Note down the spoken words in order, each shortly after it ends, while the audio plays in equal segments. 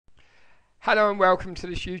Hello and welcome to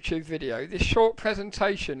this YouTube video. This short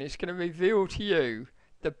presentation is going to reveal to you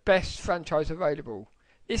the best franchise available.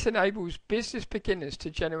 This enables business beginners to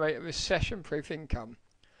generate a recession-proof income.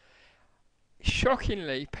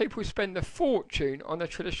 Shockingly, people spend a fortune on a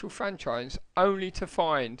traditional franchise only to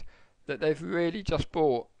find that they've really just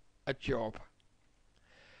bought a job.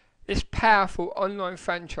 This powerful online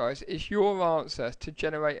franchise is your answer to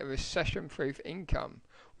generate a recession-proof income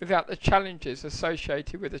without the challenges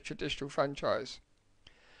associated with a traditional franchise.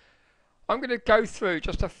 I'm going to go through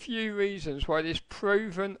just a few reasons why this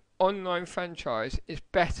proven online franchise is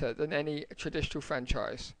better than any traditional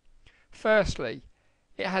franchise. Firstly,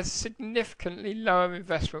 it has significantly lower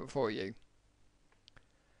investment for you.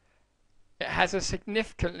 It has a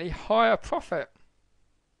significantly higher profit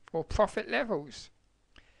or profit levels.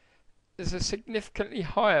 There's a significantly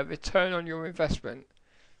higher return on your investment,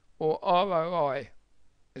 or ROI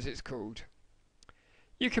as it's called.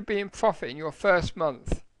 You could be in profit in your first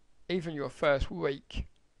month, even your first week.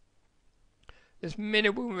 There's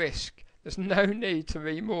minimal risk. There's no need to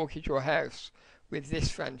remortgage your house with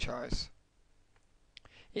this franchise.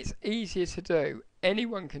 It's easier to do.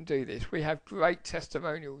 Anyone can do this. We have great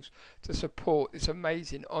testimonials to support this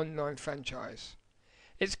amazing online franchise.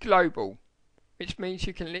 It's global, which means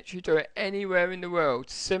you can literally do it anywhere in the world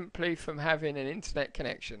simply from having an internet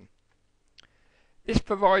connection. This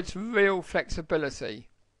provides real flexibility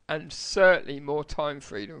and certainly more time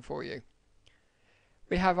freedom for you.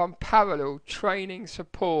 We have unparalleled training,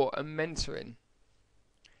 support and mentoring.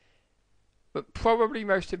 But probably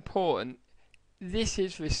most important, this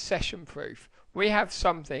is recession proof. We have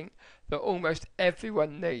something that almost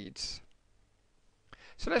everyone needs.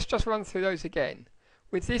 So let's just run through those again.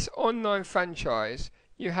 With this online franchise,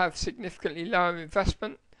 you have significantly lower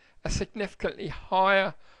investment, a significantly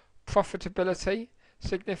higher profitability,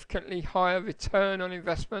 significantly higher return on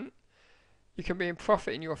investment. You can be in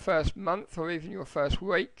profit in your first month or even your first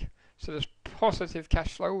week, so there's positive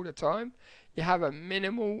cash flow all the time. You have a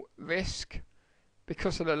minimal risk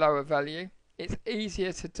because of the lower value. It's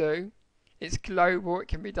easier to do. It's global. It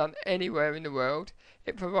can be done anywhere in the world.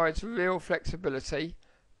 It provides real flexibility,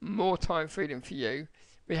 more time freedom for you.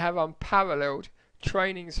 We have unparalleled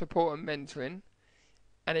training, support and mentoring,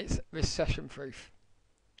 and it's recession proof.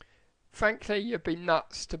 Frankly, you'd be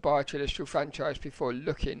nuts to buy a traditional franchise before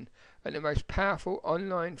looking at the most powerful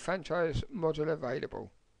online franchise model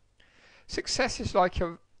available. Success is like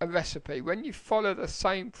a recipe. When you follow the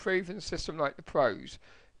same proven system like the pros,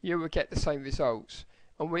 you will get the same results.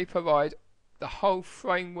 And we provide the whole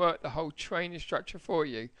framework, the whole training structure for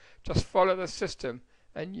you. Just follow the system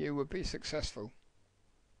and you will be successful.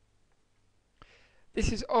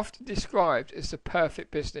 This is often described as the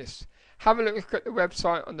perfect business. Have a look at the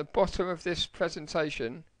website on the bottom of this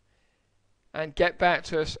presentation and get back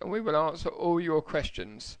to us and we will answer all your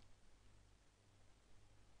questions.